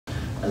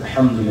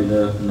الحمد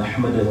لله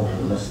نحمده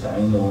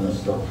ونستعينه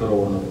ونستغفره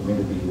ونؤمن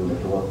به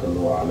ونتوكل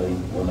عليه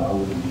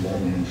ونعوذ بالله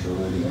من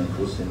شرور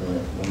أنفسنا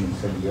ومن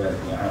سيئات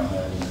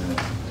أعمالنا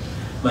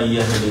من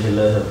يهده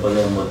الله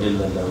فلا مضل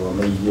له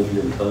ومن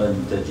يضلل فلن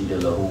تجد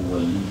له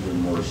وليا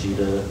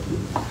مرشدا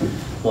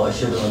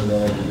وأشهد أن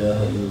لا إله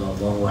إلا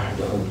الله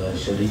وحده لا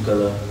شريك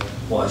له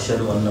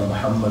وأشهد أن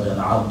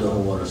محمدا عبده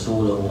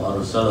ورسوله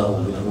أرسله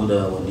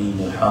بالهدى ودين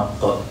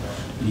الحق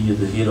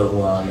ليظهره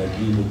على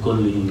الدين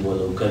كله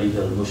ولو كره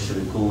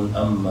المشركون.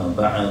 أما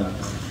بعد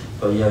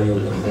فيا أيها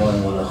الإخوان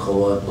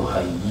والأخوات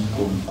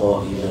أحييكم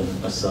قائلا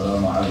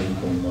السلام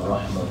عليكم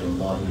ورحمة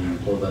الله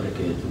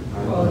وبركاته.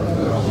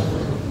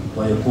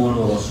 ويقول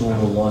رسول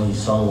الله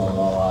صلى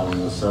الله عليه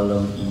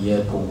وسلم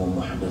إياكم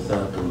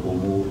ومحدثات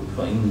الأمور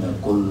فإن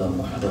كل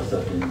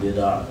محدثة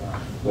بدعة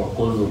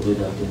وكل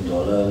بدعة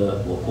ضلالة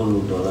وكل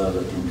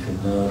ضلالة في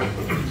النار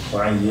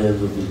وعياذ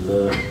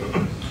بالله.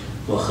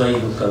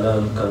 وخير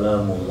كلام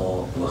كلام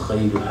الله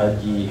وخير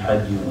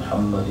حدي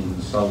محمد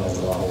صلى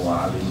الله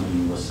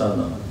عليه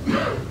وسلم.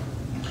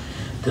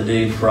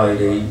 Today,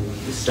 Friday,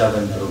 the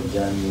 7th of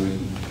January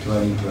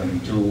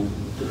 2022,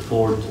 the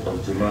 4th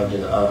of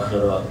Jumada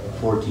al-Akhirah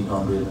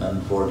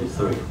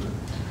 1443.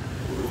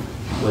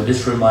 With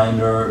this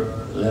reminder,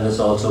 let us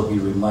also be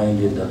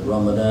reminded that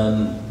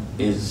Ramadan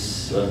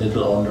is a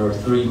little under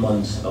 3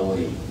 months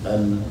away,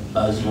 and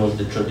as was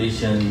the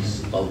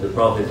traditions of the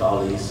Prophet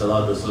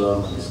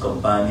ﷺ and his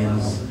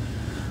companions,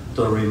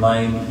 to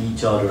remind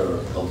each other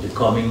of the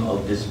coming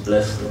of this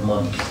blessed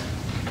month.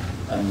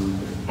 And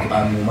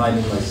I'm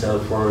reminding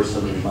myself first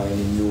and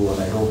reminding you, and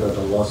I hope that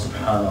Allah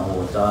subhanahu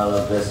wa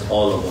ta'ala bless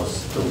all of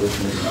us to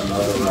witness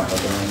another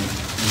Ramadan,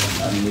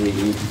 and may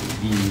it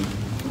be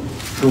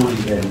truly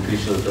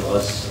beneficial to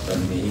us, and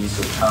may He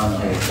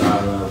subhanahu wa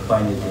ta'ala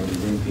find it in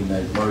His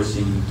infinite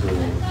mercy to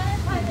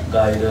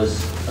guide us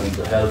and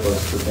to help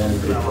us to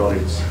benefit from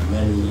its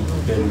many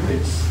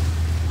benefits.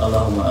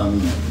 Allahumma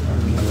ameen.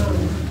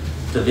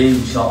 Today,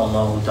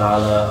 inshaAllah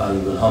ta'ala, I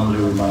will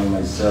humbly remind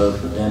myself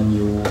and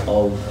you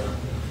of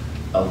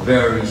a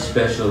very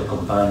special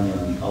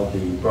companion of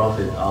the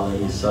Prophet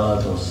alayhi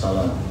salatu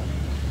wassalam,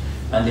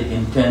 and the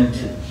intent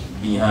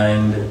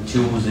behind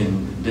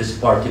choosing this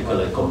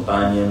particular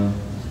companion.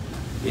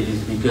 It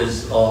is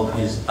because of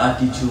his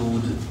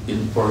attitude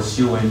in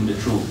pursuing the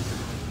truth.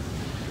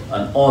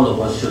 And all of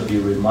us should be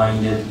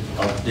reminded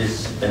of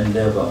this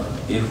endeavor.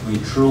 If we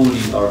truly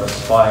are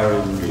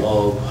aspiring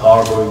of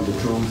harboring the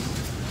truth,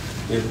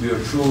 if we are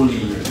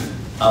truly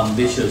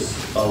ambitious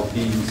of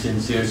being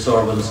sincere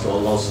servants to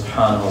Allah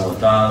subhanahu wa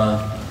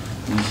ta'ala,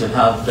 we should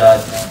have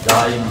that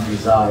dying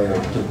desire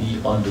to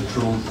be on the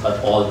truth at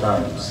all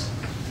times.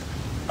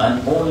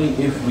 And only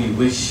if we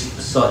wish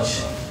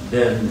such,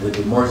 then with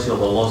the mercy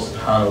of Allah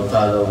subhanahu wa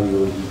ta'ala we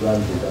will be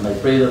granted. And I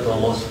pray that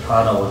Allah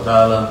subhanahu wa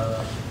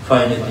ta'ala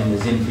find it in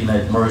His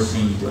infinite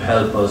mercy to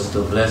help us,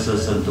 to bless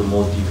us, and to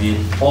motivate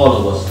all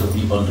of us to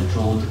be on the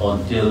truth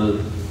until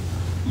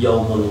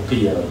Yawmul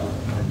Qiyamah.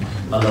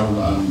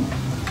 Allahumma ameen.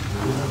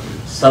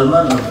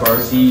 Salman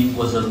Al-Farsi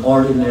was an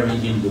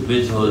ordinary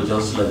individual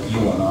just like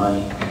you and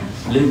I,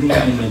 living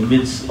in the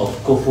midst of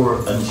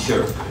kufr and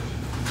shirk.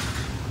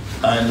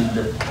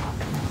 And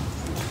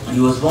he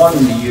was born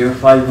in the year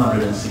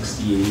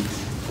 568,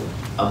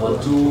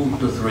 about 2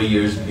 to 3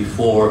 years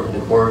before the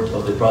birth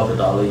of the Prophet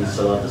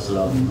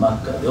ﷺ in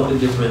Mecca. The only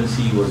difference,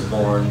 he was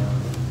born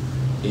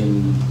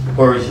in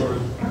Persia.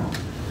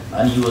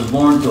 And he was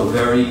born to a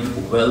very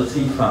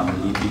wealthy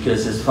family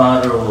because his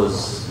father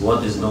was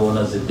what is known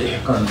as the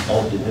dehkan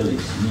of the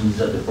village, means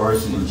that the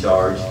person in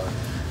charge.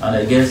 And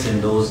I guess in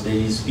those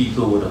days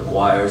people would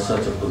acquire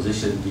such a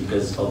position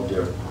because of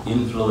their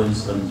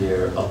influence and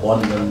their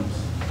abundant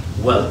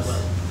wealth.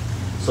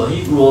 So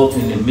he grew up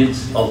in the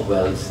midst of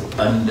wealth,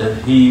 and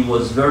he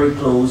was very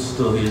close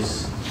to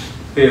his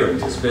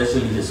parents,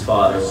 especially his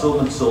father, so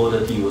much so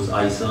that he was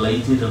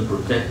isolated and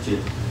protected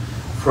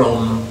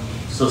from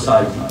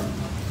society.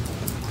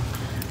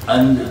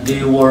 And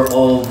they were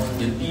of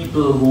the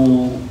people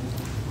who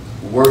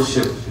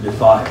worship the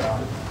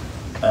fire,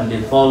 and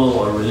they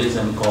follow a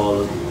religion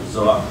called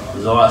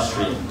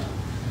Zoroastrian.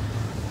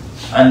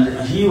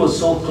 And he was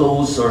so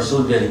close or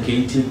so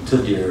dedicated to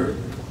their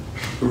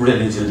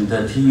religion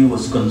that he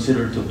was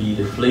considered to be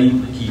the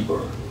flame keeper.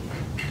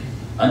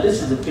 And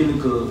this is the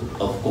pinnacle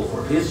of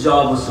kufr. His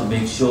job was to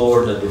make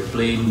sure that the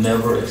flame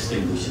never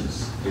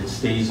extinguishes. It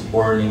stays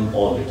burning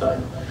all the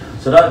time.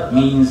 So that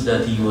means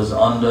that he was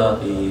under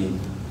a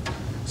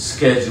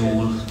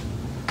schedule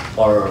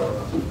or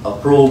a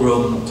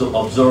program to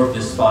observe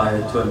this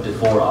fire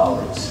 24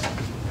 hours.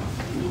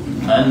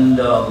 And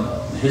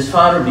his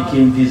father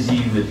became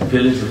busy with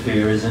village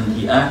affairs, and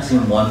he asked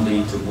him one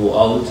day to go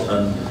out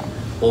and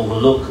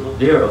overlook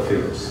their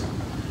affairs.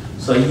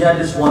 So he had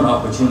this one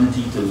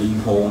opportunity to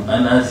leave home,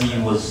 and as he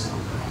was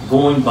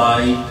going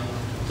by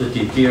to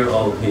take care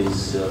of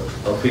his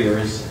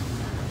affairs,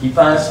 he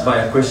passed by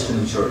a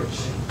Christian church.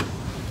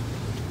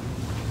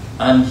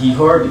 And he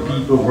heard the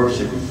people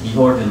worshiping. He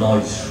heard the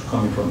noise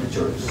coming from the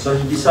church. So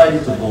he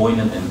decided to go in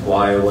and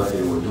inquire what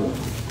they were doing.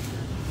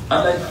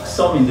 Unlike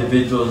some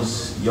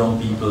individuals,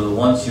 young people,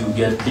 once you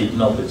get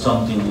taken up with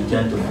something, you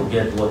tend to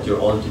forget what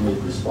your ultimate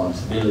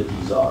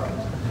responsibilities are.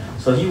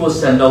 So he was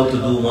sent out to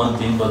do one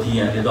thing, but he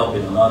ended up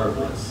in another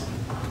place.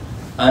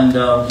 And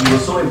he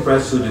was so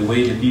impressed with the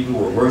way the people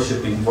were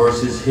worshiping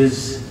versus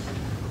his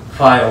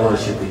fire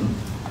worshiping,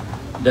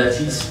 that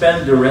he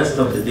spent the rest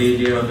of the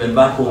day there and went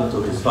back home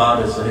to his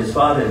father. So his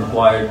father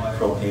inquired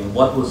from him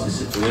what was the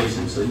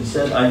situation. So he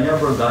said, I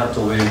never got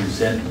to where you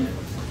sent me,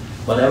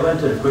 but I went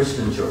to the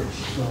Christian church.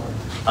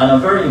 And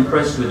I'm very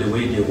impressed with the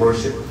way they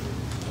worship.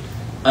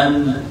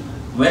 And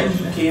when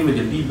he came with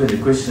the people in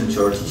the Christian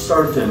church, he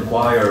started to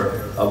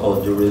inquire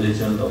about the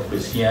religion of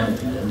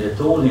Christianity. And they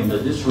told him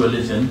that this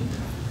religion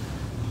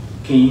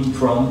came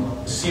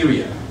from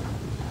Syria.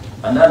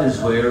 And that is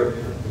where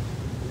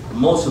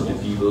most of the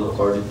people,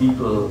 or the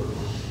people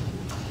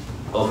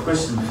of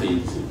Christian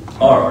faith,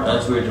 are.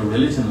 That's where the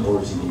religion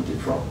originated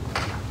from.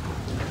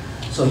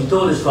 So he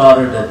told his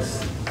father that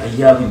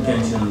he had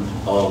intention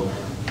of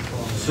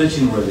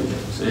switching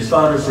religions. So his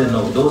father said,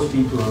 no, those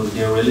people,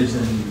 their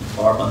religion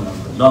are on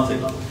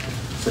nothing.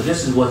 So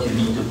this is what you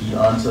need to be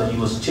on. So he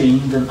was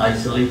chained and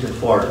isolated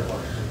for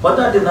that. But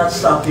that did not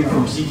stop him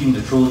from seeking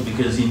the truth,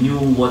 because he knew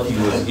what he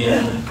was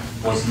in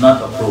was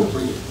not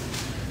appropriate.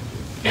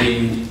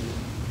 The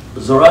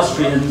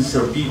Zoroastrians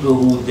are people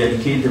who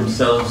dedicate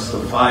themselves to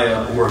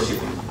fire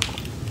worshiping.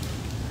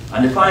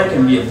 And the fire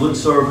can be a good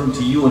servant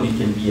to you, and it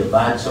can be a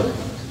bad servant.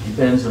 It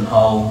depends on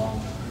how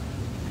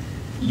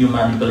you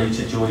manipulate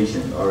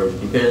situation, or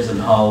it depends on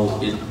how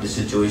the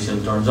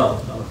situation turns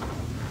out.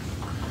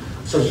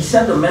 So he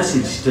sent a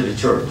message to the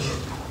church,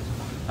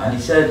 and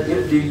he said,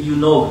 if you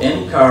know of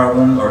any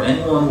caravan or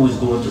anyone who is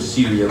going to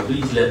Syria,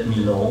 please let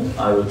me know.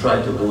 I will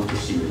try to go to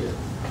Syria.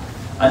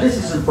 And this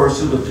is in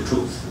pursuit of the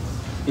truth.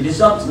 It is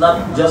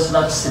not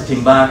just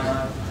sitting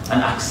back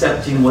and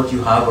accepting what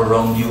you have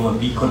around you and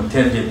be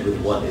contented with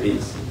what it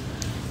is.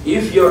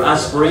 If your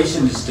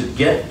aspiration is to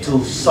get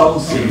to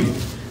something,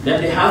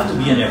 then there have to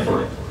be an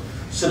effort.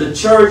 So the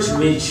church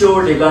made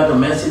sure they got the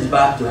message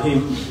back to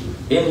him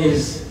in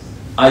his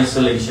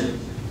isolation.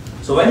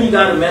 So when he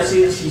got a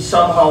message, he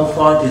somehow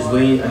fought his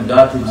way and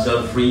got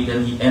himself freed,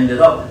 and he ended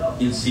up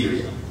in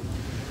Syria.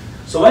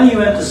 So when he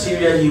went to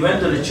Syria, he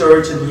went to the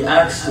church and he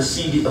asked to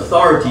see the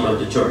authority of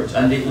the church,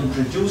 and they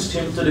introduced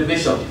him to the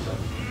bishop.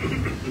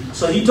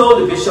 So he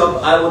told the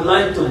bishop, I would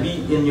like to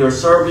be in your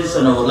service,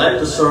 and I would like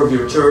to serve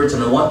your church,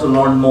 and I want to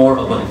learn more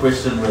about the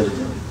Christian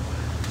religion.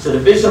 So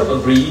the bishop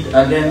agreed,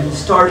 and then he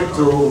started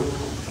to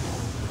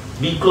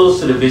be close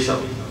to the bishop.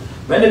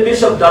 When the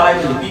bishop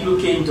died, the people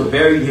came to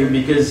bury him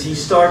because he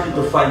started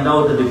to find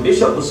out that the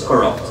bishop was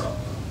corrupt.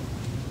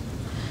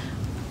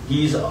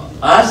 He's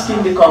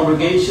asking the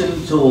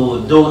congregation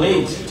to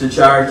donate to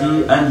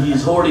charity, and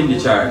he's hoarding the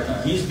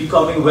charity. He's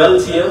becoming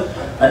wealthier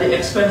at the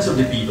expense of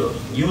the people,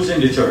 using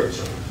the church.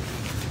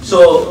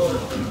 So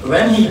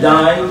when he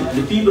died,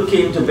 the people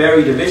came to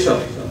bury the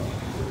bishop.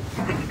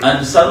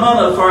 And Salman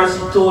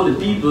Al-Farsi told the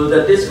people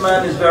that this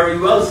man is very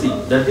wealthy,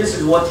 that this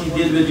is what he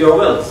did with your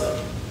wealth.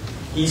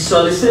 He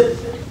solicited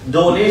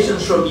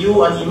donations from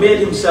you, and he made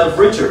himself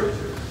richer.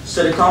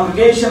 So the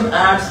congregation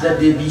asked that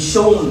they be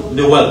shown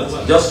the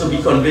wealth, just to be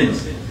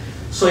convinced.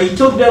 So he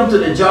took them to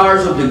the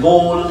jars of the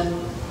gold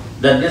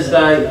that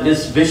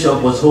this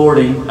bishop was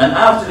hoarding, and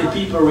after the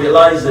people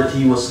realized that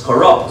he was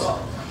corrupt,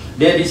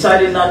 they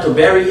decided not to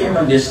bury him,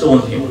 and they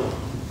stoned him.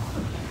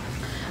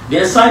 They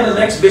assigned the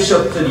next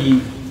bishop to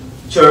the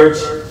church.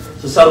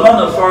 So Salman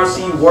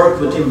Al-Farsi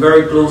worked with him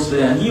very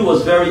closely, and he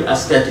was very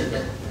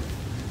ascetic.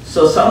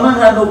 So Salman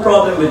had no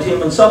problem with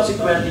him, and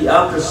subsequently,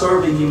 after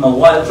serving him a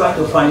while, trying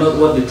to find out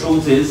what the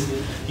truth is,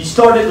 he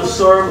started to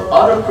serve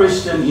other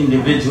Christian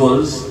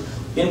individuals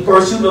in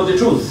pursuit of the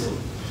truth.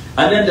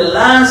 And then the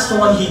last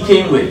one he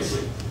came with,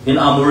 in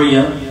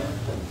Amuria,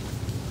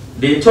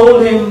 they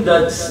told him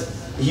that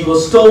he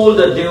was told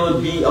that there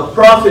would be a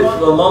prophet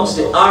from amongst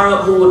the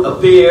Arab who would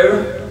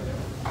appear,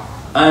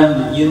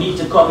 and you need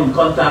to come in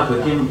contact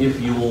with him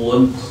if you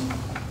want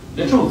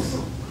the truth.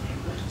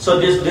 So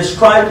this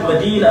described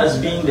Medina as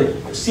being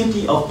the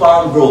city of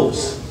palm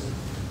groves.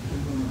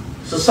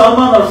 So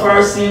Salman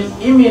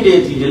Al-Farsi,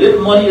 immediately, the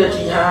little money that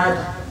he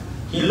had,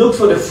 he looked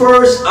for the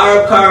first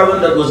Arab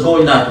caravan that was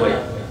going that way.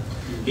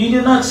 He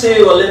did not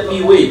say, well, let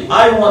me wait.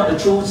 I want the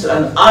truth,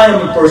 and I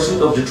am in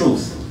pursuit of the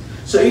truth.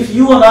 So if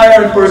you and I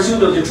are in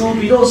pursuit of the truth,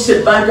 we don't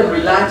sit back and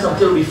relax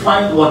until we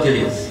find what it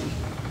is.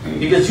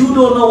 Because you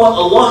don't know what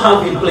Allah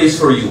have in place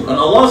for you. And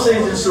Allah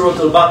says in Surah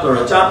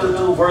Al-Baqarah, chapter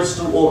 2, verse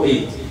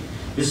 208,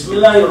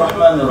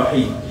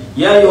 Bismillahirrahmanirrahim.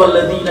 Ya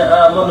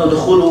ayyuhalladhina amanu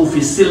udkhulu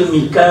fi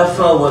silmi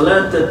kafa wa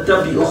la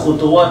tattabi'u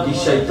khutuwati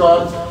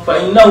shaitan fa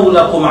innahu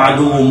lakum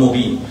aduwwun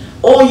mubin.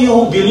 O you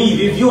who believe,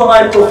 if you and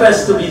I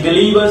profess to be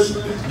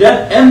believers,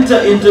 then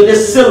enter into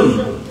this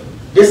silm,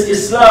 this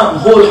Islam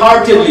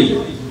wholeheartedly,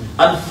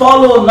 and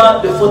follow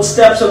not the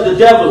footsteps of the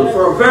devil,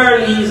 for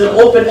verily he is an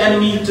open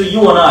enemy to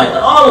you and I. And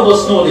all of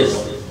us know this.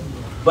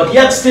 But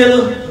yet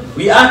still,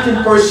 we act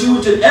in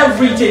pursuit of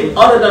everything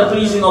other than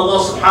pleasing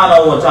Allah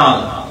subhanahu wa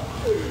ta'ala.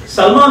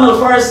 Salman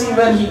Al-Farsi,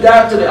 when he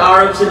got to the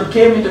Arabs and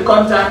came into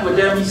contact with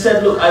them, he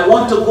said, look, I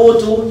want to go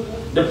to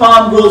the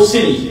Palm Grove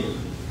city.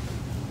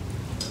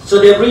 So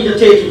they agreed to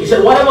take him. He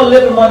said, whatever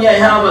little money I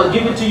have, I'll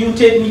give it to you,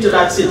 take me to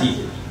that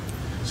city.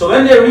 So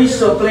when they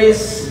reached a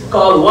place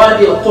called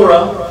Wadi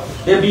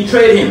al-Qura, they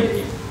betrayed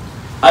him.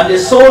 And they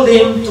sold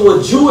him to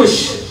a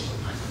Jewish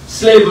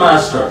slave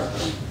master.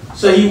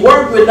 So he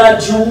worked with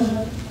that Jew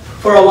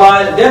for a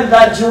while. Then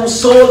that Jew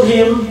sold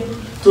him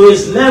to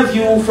his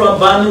nephew from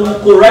Banu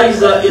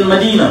Qurayza in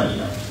Medina,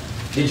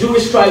 the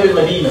Jewish tribe in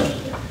Medina.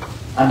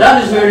 And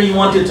that is where he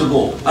wanted to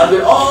go. And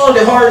with all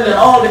the hurdle and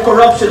all the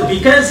corruption,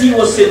 because he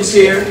was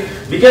sincere,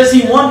 because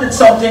he wanted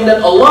something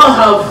that Allah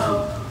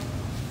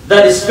have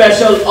that is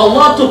special,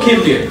 Allah took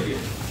him there.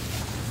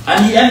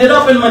 And he ended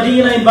up in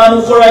Medina in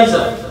Banu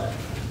Qurayza.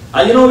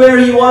 And you know where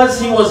he was?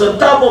 He was on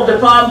top of the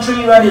palm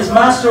tree when his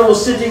master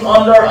was sitting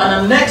under,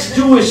 and the next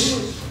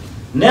Jewish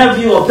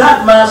nephew of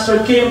that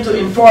master came to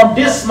inform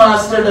this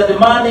master that the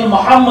man named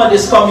Muhammad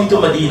is coming to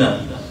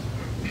Medina.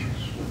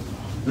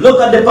 Look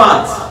at the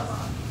path.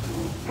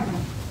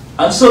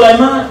 And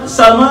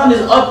Salman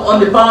is up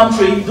on the palm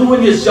tree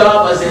doing his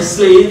job as a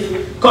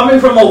slave, coming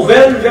from a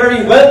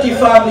very wealthy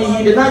family.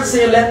 He did not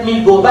say, let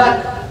me go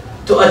back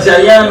to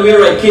Ajayan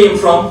where I came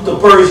from, to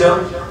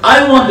Persia.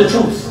 I want the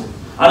truth.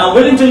 And I'm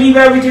willing to leave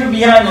everything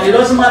behind. And it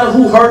doesn't matter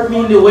who hurt me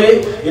in the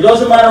way. It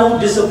doesn't matter who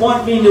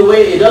disappointed me in the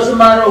way. It doesn't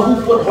matter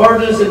who put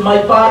hurdles in my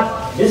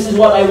path. This is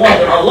what I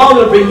want. And Allah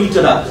will bring me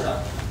to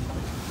that.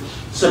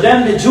 So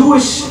then the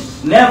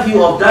Jewish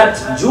nephew of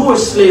that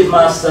Jewish slave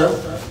master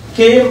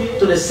came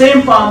to the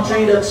same palm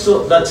tree that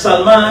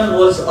Salman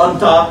was on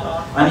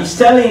top. And he's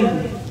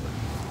telling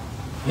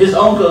his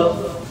uncle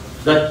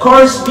that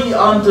curse be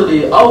unto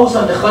the Aus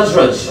and the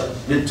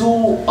Khazraj, the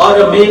two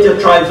other major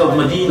tribes of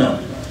Medina.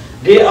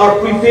 They are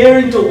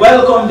preparing to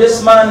welcome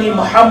this man named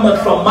Muhammad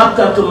from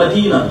Mecca to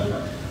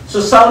Medina. So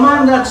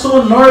Salman got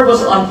so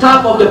nervous on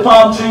top of the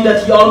palm tree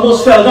that he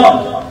almost fell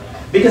down,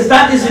 because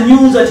that is the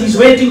news that he's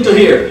waiting to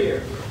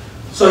hear.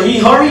 So he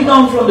hurried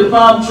down from the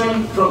palm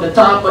tree, from the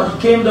top, and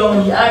he came down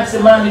and he asked the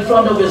man in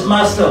front of his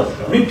master,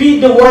 repeat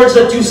the words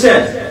that you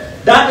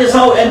said. That is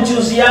how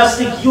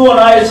enthusiastic you and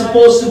I are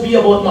supposed to be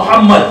about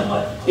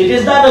Muhammad. It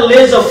is not a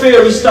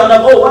laissez-faire. We stand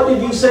up, oh, what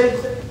did you say?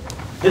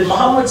 Did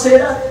Muhammad say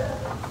that?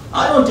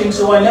 I don't think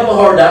so. I never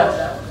heard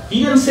that.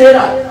 He didn't say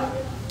that.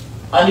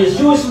 And his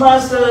Jewish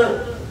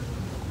master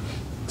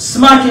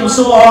smacked him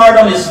so hard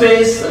on his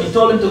face, and he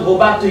told him to go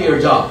back to your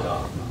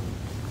job.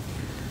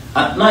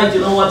 At night, you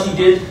know what he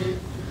did?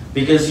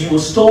 Because he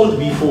was told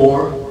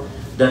before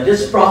that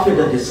this prophet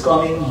that is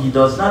coming, he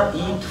does not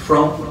eat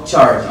from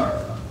charity.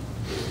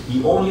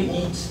 He only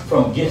eats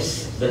from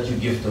gifts that you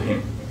give to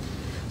him.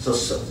 So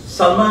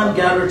Salman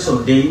gathered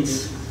some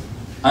dates,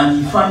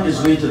 and he found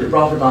his way to the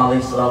Prophet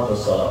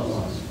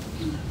ﷺ.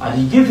 And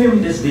he gave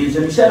him these dates,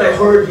 and he said, I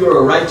heard you're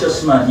a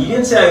righteous man. He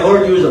didn't say, I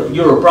heard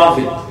you're a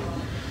prophet.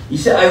 He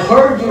said, I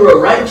heard you're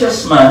a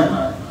righteous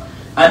man,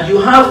 and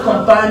you have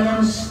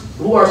companions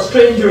who are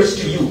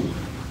strangers to you.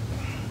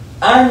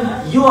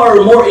 And you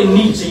are more in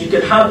need, so you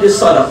can have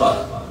this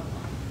sadaqah.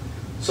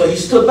 So he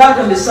stood back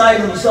on the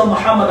side, and he saw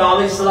Muhammad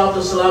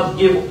ﷺ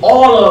give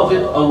all of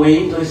it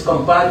away to his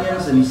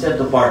companions, and he said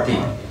to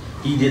partake.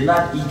 He did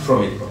not eat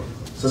from it.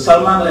 So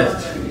Salman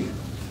left.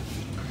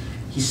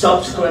 He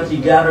subsequently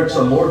gathered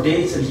some more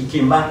dates, and he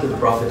came back to the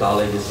Prophet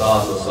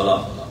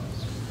ﷺ.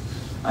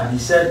 And he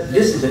said,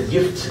 this is a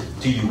gift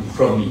to you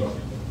from me.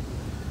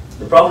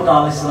 The Prophet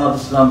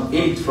ﷺ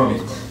ate from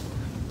it.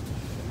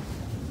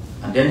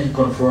 And then he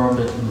confirmed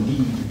that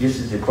indeed this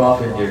is the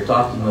Prophet they're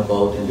talking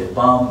about in the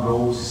Palm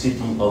Grove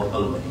city of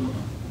Al-Madinah.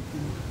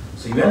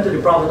 So he went to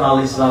the Prophet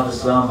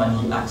ﷺ and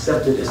he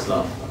accepted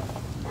Islam.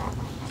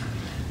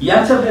 He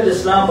accepted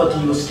Islam, but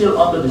he was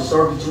still under the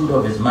servitude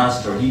of his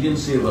master. He didn't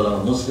say, well,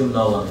 I'm a Muslim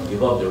now and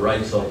give up the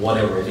rights of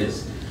whatever it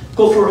is.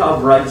 Kufr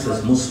have rights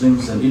as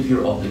Muslims, and if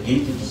you're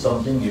obligated to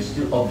something, you're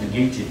still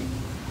obligated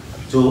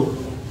to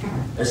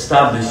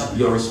establish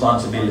your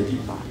responsibility.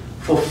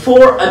 For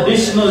 4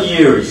 additional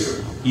years,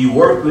 he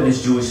worked with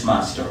his Jewish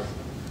master.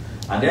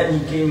 And then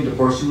he came into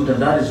pursuit,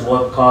 and that is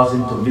what caused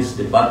him to miss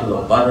the Battle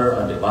of Badr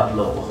and the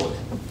Battle of Uhud.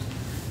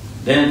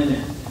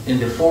 Then, in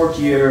the 4th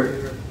year,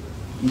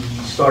 he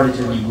started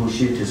to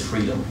negotiate his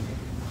freedom.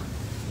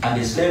 And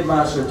the slave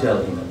master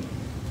told him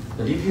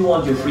that if you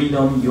want your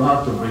freedom, you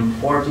have to bring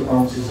 40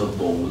 ounces of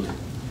gold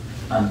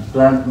and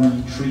plant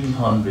me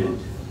 300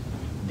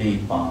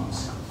 date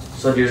palms.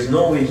 So there's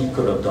no way he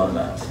could have done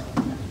that.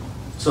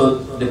 So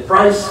the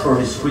price for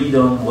his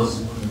freedom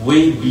was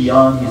way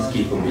beyond his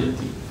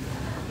capability.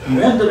 He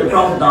went to the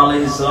Prophet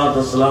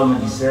ﷺ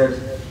and he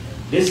said,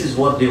 this is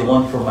what they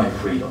want from my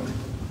freedom.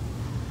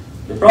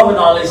 The Prophet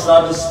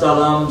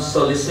ﷺ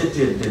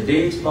solicited the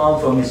date palm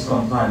from his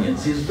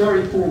companions, his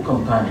very poor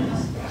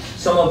companions.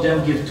 Some of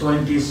them give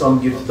 20,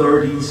 some give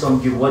 30,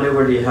 some give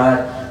whatever they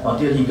had,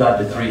 until he got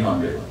the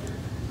 300.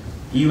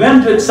 He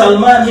went with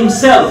Salman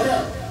himself,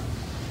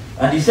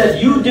 and he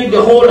said, you dig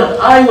the hole and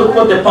I will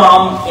put the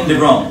palm in the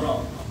ground.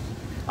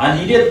 And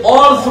he did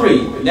all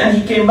three. Then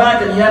he came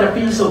back and he had a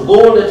piece of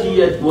gold that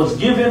was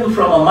given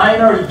from a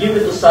miner. He gave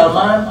it to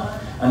Salman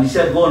and he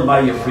said, go and buy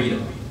your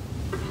freedom.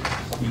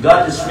 He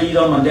got his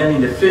freedom, and then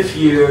in the 5th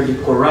year, the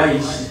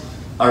Quraysh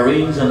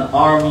arranged an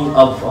army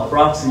of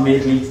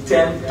approximately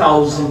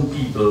 10,000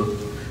 people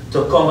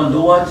to come and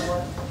do what?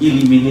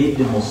 Eliminate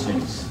the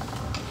Muslims.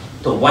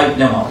 To wipe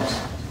them out.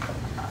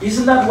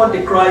 Isn't that what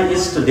the cry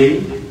is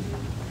today?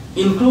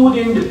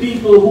 Including the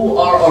people who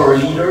are our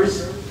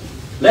leaders.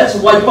 Let's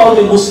wipe out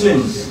the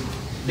Muslims.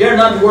 They're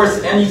not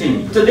worth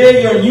anything.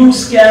 Today your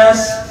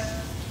newscasts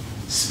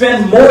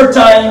spend more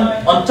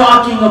time on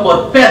talking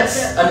about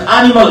pets and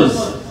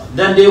animals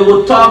than they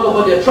would talk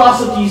about the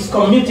atrocities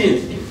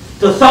committed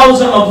to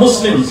thousands of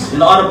Muslims in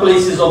other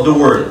places of the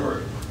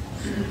world.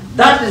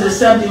 That is the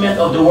sentiment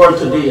of the world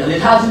today, and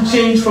it hasn't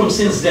changed from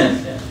since then.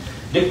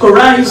 The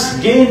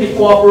Quraysh gained the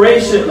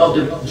cooperation of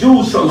the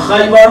Jews from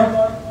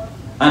Khaybar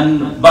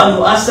and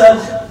Banu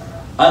Asad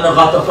and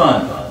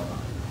Ghatafan.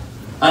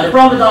 And the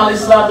Prophet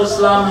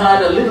ﷺ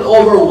had a little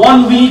over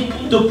 1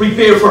 week to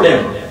prepare for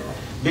them,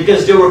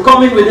 because they were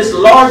coming with this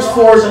large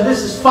force, and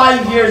this is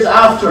 5 years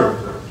after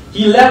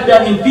he left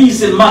them in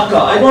peace in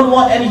Makkah. I don't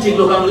want anything.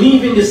 Look, I'm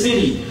leaving the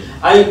city.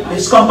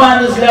 His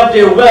companions left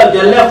their wealth.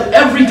 They left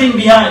everything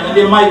behind and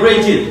they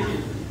migrated.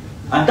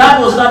 And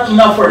that was not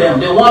enough for them.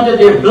 They wanted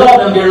their blood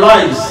and their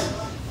lives.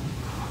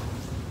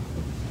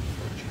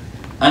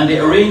 And they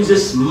arranged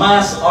this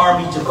mass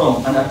army to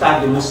come and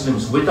attack the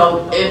Muslims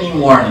without any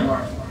warning.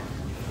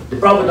 The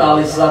Prophet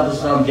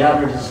ﷺ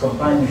gathered his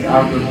companions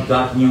after he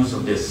got news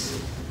of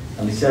this.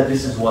 And he said,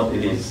 this is what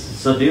it is.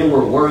 So they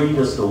were worried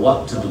as to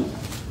what to do.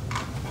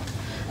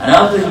 And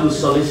after he was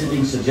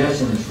soliciting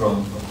suggestions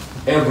from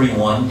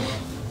everyone,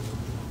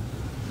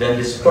 then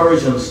this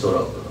Persian stood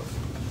up.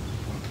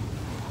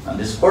 And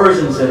this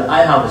Persian said,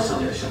 I have a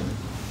suggestion.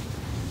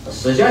 The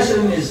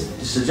suggestion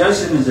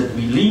is that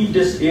we leave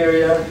this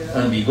area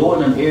and we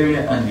go in an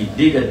area and we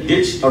dig a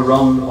ditch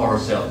around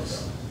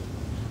ourselves,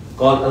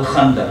 called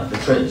Al-Khanda, the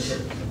trench.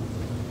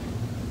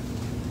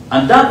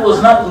 And that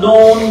was not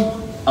known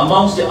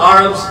amongst the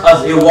Arabs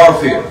as a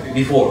warfare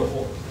before.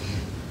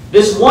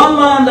 This one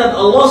man that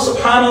Allah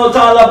subhanahu wa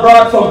ta'ala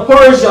brought from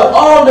Persia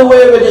all the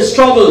way with his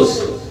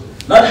struggles,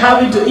 not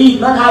having to eat,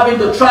 not having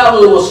to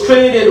travel, was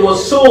traded,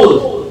 was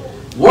sold,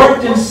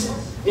 worked in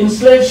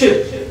slave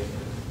ship.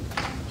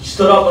 He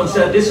stood up and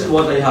said, this is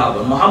what I have.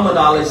 And Muhammad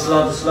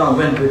ﷺ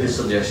went with his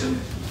suggestion.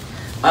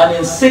 And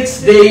in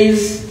 6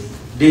 days,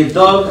 they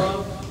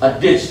dug a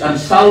ditch. And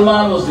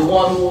Salman was the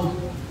one who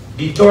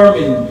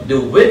determined the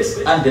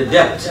width and the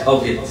depth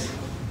of it.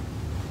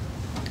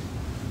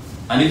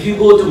 And if you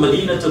go to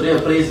Medina today, a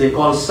place they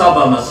call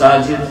Saba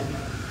Masajid,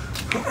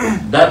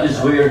 that is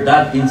where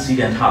that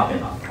incident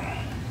happened.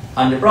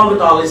 And the Prophet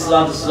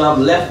ﷺ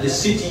left the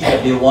city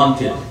that they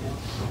wanted,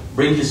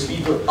 bring his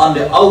people on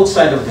the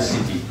outside of the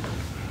city.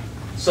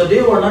 So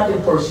they were not in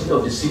pursuit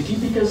of the city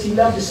because he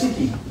left the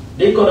city.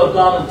 They could have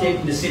gone and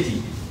taken the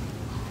city.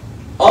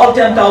 All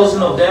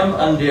 10,000 of them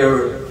and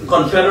their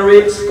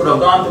confederates could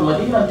have gone to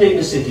Medina and take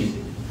the city.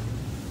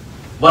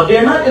 But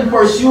they're not in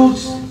pursuit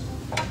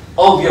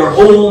of your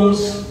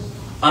homes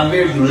and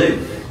where you live.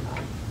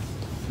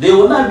 They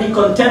will not be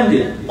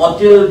contented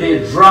until they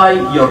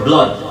dry your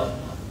blood.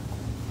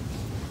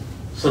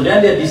 So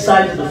then they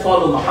decided to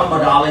follow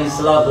Muhammad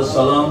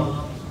ﷺ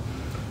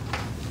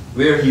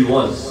where he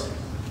was.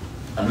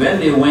 And when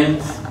they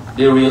went,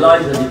 they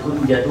realized that they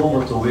couldn't get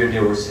over to where they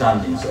were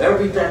standing. So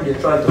every time they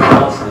tried to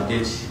cross the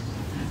ditch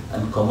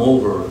and come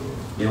over,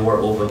 they were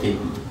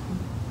overtaken.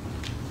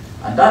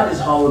 And that is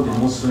how the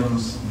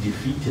Muslims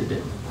defeated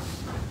them.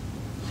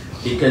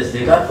 Because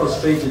they got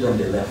frustrated and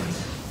they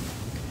left.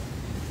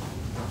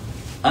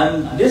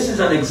 And this is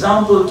an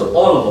example to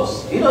all of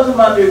us. It doesn't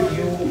matter if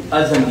you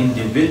as an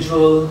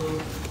individual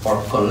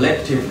or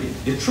collectively.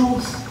 The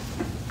truth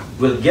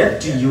will get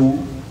to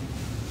you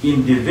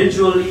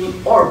individually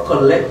or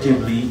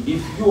collectively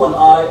if you and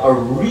I are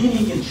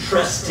really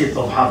interested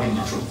of having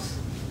the truth.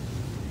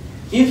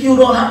 If you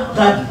don't have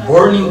that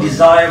burning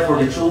desire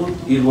for the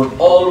truth, it will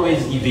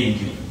always evade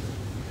you.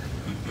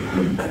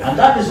 And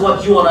that is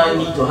what you and I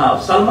need to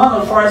have. Salman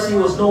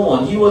Al-Farsi was no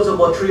one. He was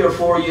about 3 or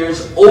 4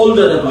 years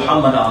older than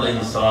Muhammad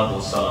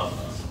ﷺ.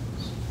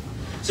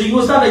 So he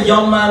was not a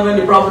young man when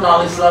the Prophet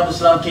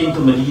ﷺ came to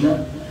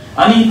Medina.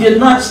 And he did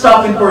not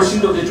stop in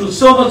pursuit of the truth.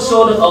 So much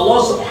so that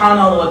Allah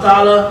subhanahu wa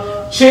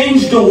ta'ala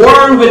changed the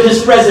world with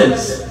his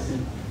presence.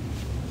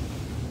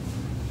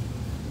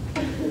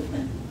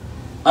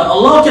 And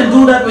Allah can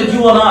do that with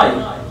you and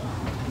I.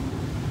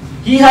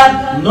 He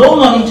had no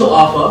money to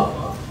offer.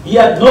 He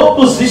had no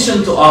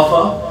position to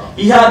offer.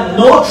 He had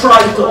no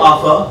tribe to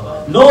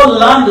offer, no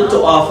land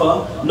to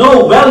offer,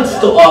 no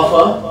wealth to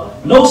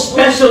offer, no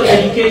special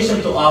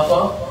education to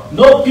offer,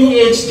 no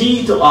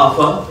PhD to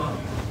offer.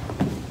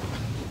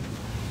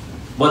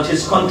 But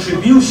his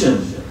contribution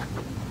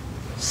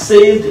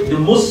saved the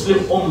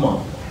Muslim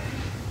Ummah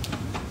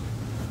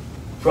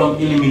from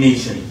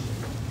elimination.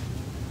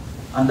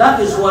 And that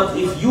is what,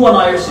 if you and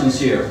I are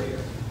sincere,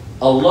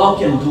 Allah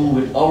can do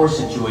with our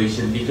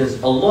situation,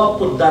 because Allah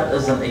put that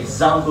as an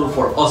example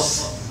for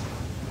us.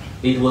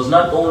 It was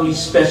not only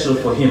special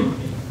for him,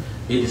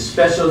 it is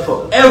special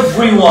for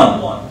everyone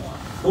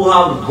who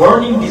have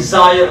burning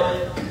desire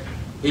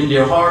in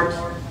their heart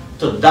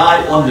to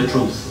die on the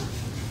truth.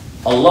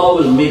 Allah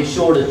will make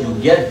sure that you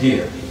get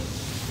there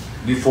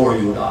before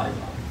you die.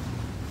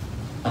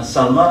 And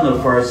Salman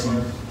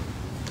Al-Farsi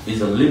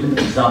is a living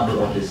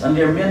example of this. And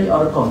there are many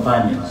other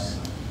companions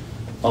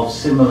of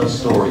similar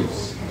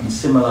stories and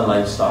similar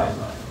lifestyle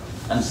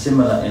and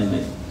similar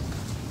ending.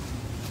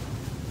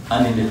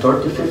 And in the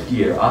 35th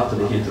year after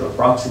the Hijrah,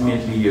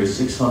 approximately year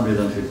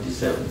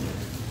 657,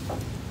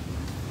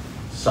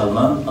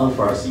 Salman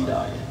Al-Farsi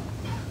died.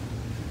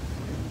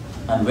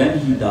 And when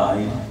he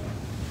died,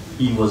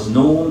 he was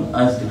known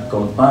as the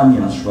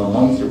companions from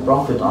amongst the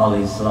Prophet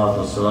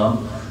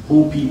ﷺ,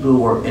 who people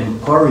were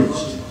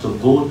encouraged to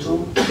go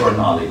to for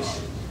knowledge.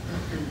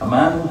 A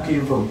man who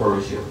came from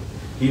Persia.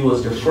 He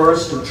was the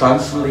first to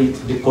translate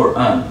the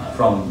Quran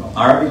from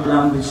Arabic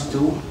language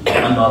to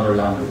another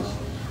language,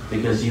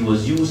 because he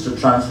was used to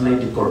translate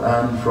the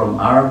Quran from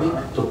Arabic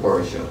to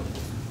Persia,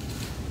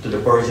 to the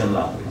Persian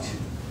language.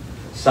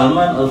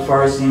 Salman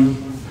Al-Farsi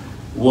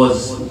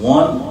was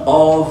one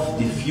of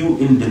the few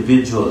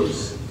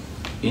individuals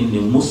in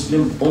the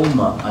Muslim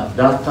Ummah at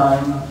that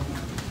time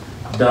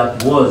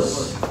that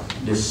was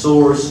the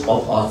source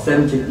of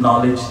authentic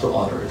knowledge to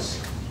others.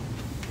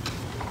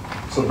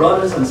 So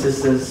brothers and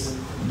sisters,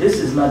 this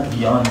is not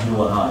beyond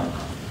you and I.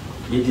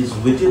 It is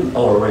within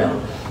our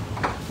realm.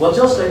 Well,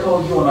 just like how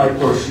you and I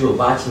pursue a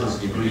bachelor's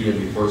degree and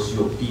we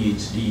pursue a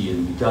PhD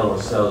and we tell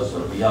ourselves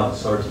that we have a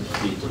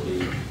certificate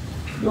today,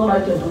 you and I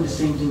can do the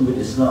same thing with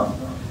Islam.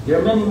 There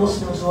are many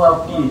Muslims who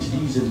have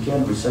PhDs and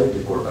can't recite the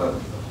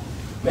Quran.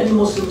 Many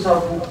Muslims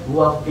who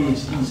have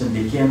PhDs and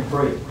they can't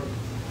pray.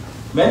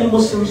 Many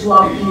Muslims who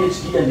have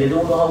PhD and they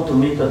don't know how to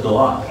make a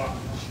dua.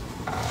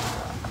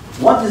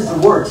 What is the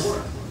worth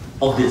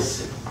of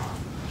this?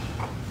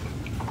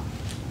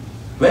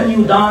 When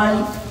you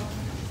die,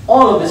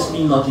 all of this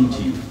means nothing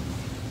to you.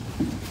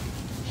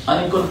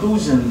 And in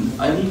conclusion,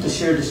 I need to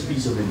share this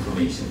piece of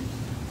information.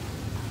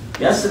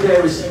 Yesterday I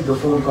received a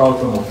phone call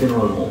from a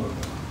funeral home.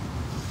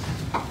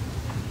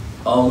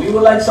 We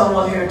would like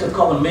someone here to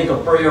come and make a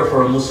prayer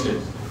for a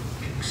Muslim.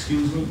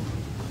 Excuse me?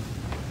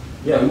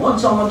 Yeah, we want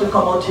someone to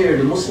come out here.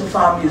 The Muslim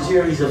family is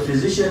here. He's a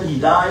physician. He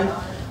died.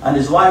 And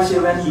his wife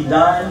said when he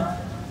died,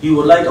 he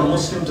would like a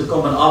Muslim to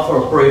come and offer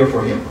a prayer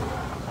for him.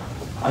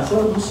 I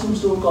thought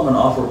Muslims don't come and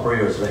offer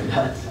prayers like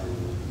that.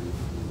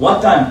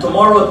 What time?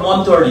 Tomorrow at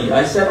 1:30.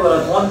 I said, well,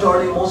 at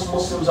 1:30, most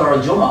Muslims are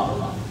at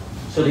Jummah,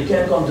 so they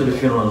can't come to the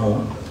funeral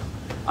home.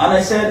 And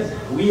I said,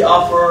 we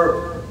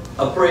offer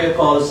a prayer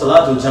called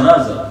Salatul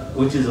Janazah,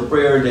 which is a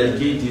prayer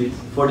dedicated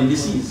for the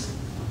deceased.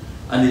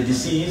 And the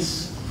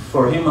deceased,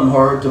 for him and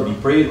her to be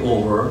prayed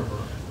over,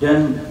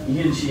 then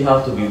he and she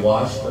have to be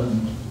washed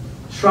and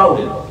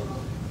shrouded.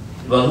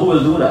 Well, who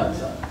will do that?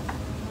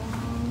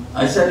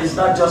 I said, it's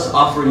not just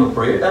offering a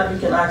prayer, that we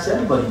can ask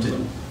anybody to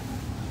do.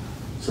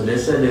 So they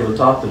said they will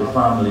talk to the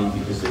family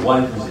because the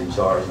wife is in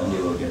charge and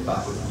they will get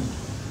back with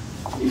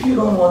me. If you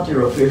don't want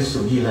your affairs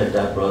to be like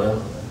that,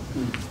 brother,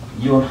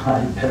 you and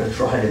I better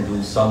try and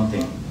do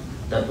something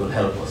that will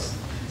help us.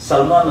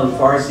 Salman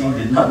Al-Farsi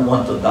did not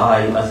want to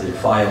die as a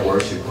fire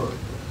worshipper.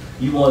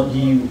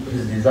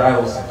 His desire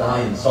was to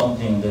die in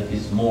something that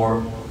is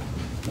more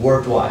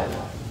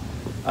worthwhile.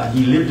 And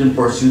he lived in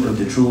pursuit of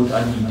the truth,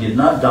 and he did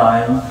not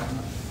die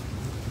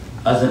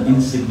as an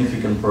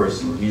insignificant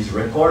person. He's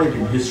recorded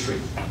in history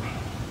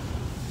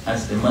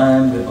as the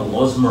man with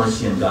Allah's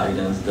mercy and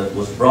guidance that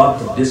was brought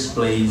to this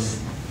place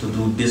to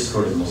do this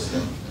for the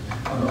Muslim.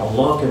 And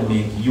Allah can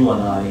make you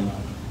and I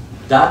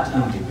that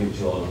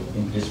individual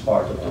in this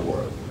part of the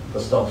world.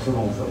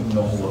 فَاسْتَغْفِرُوا فَإِنَّهُ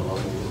هُوَ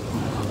الْغَفُورُ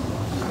الرَّحِيمُ.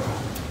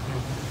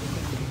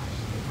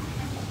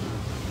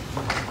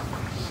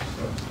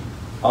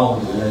 أعوذ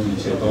بالله من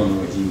الشيطان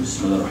الرجيم.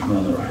 بسم الله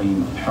الرحمن الرحيم.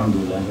 الحمد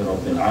لله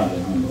رب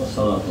العالمين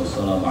والصلاة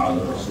والسلام على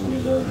رسول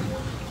الله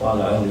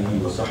وعلى آله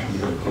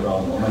وصحبه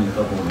الكرام ومن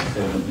تبعهم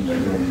بإحسان إلى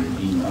يوم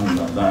الدين.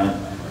 أما بعد،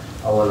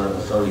 أولا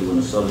نصلي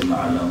ونسلم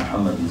على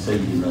محمد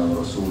سيدنا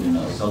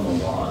ورسولنا صلى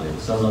الله عليه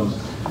وسلم.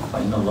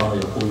 فإن الله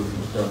يقول في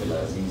الكتاب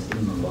العزيز: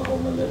 إن الله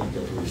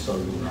وملائكته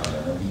يصلون على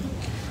النبي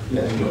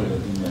يا أيها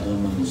الذين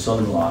آمنوا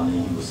صلوا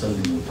عليه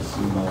وسلموا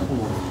تسليما.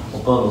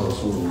 وقال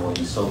رسول الله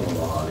صلى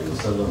الله عليه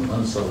وسلم: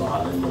 من صلى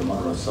علي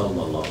مرة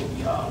صلى الله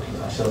بها عليه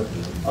عشر.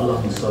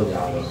 اللهم صل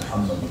على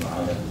محمد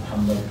وعلى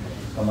محمد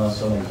كما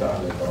صليت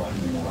على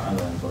إبراهيم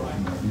وعلى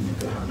إبراهيم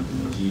إنك حميد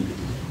مجيد.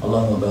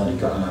 اللهم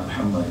بارك على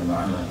محمد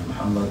وعلى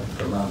محمد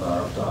كما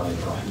باركت على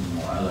إبراهيم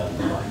وعلى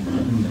إبراهيم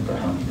إنك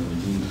حميد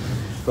مجيد.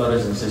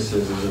 Brothers and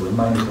sisters, as a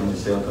reminder for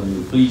myself and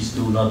you, please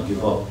do not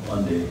give up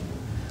on the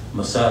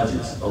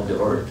masajids of the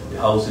earth, the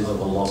houses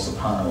of Allah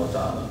subhanahu wa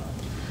ta'ala.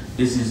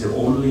 This is the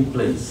only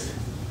place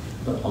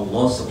that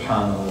Allah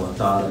subhanahu wa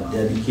ta'ala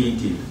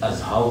dedicated as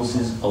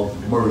houses of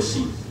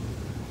mercy.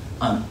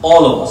 And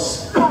all of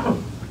us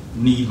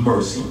need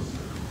mercy.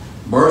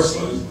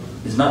 Mercy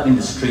is not in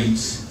the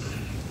streets.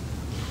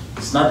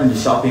 It's not in the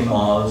shopping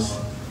malls.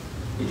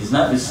 It is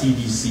not the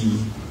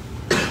CDC.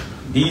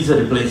 These are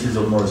the places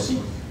of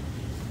mercy,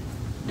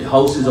 the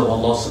houses of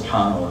Allah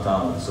subhanahu wa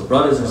ta'ala. So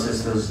brothers and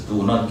sisters,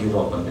 do not give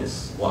up on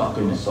this.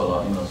 وَأَقِمِ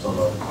الصَّلَاةَ إِنَّ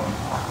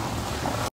الصَّلَاةَ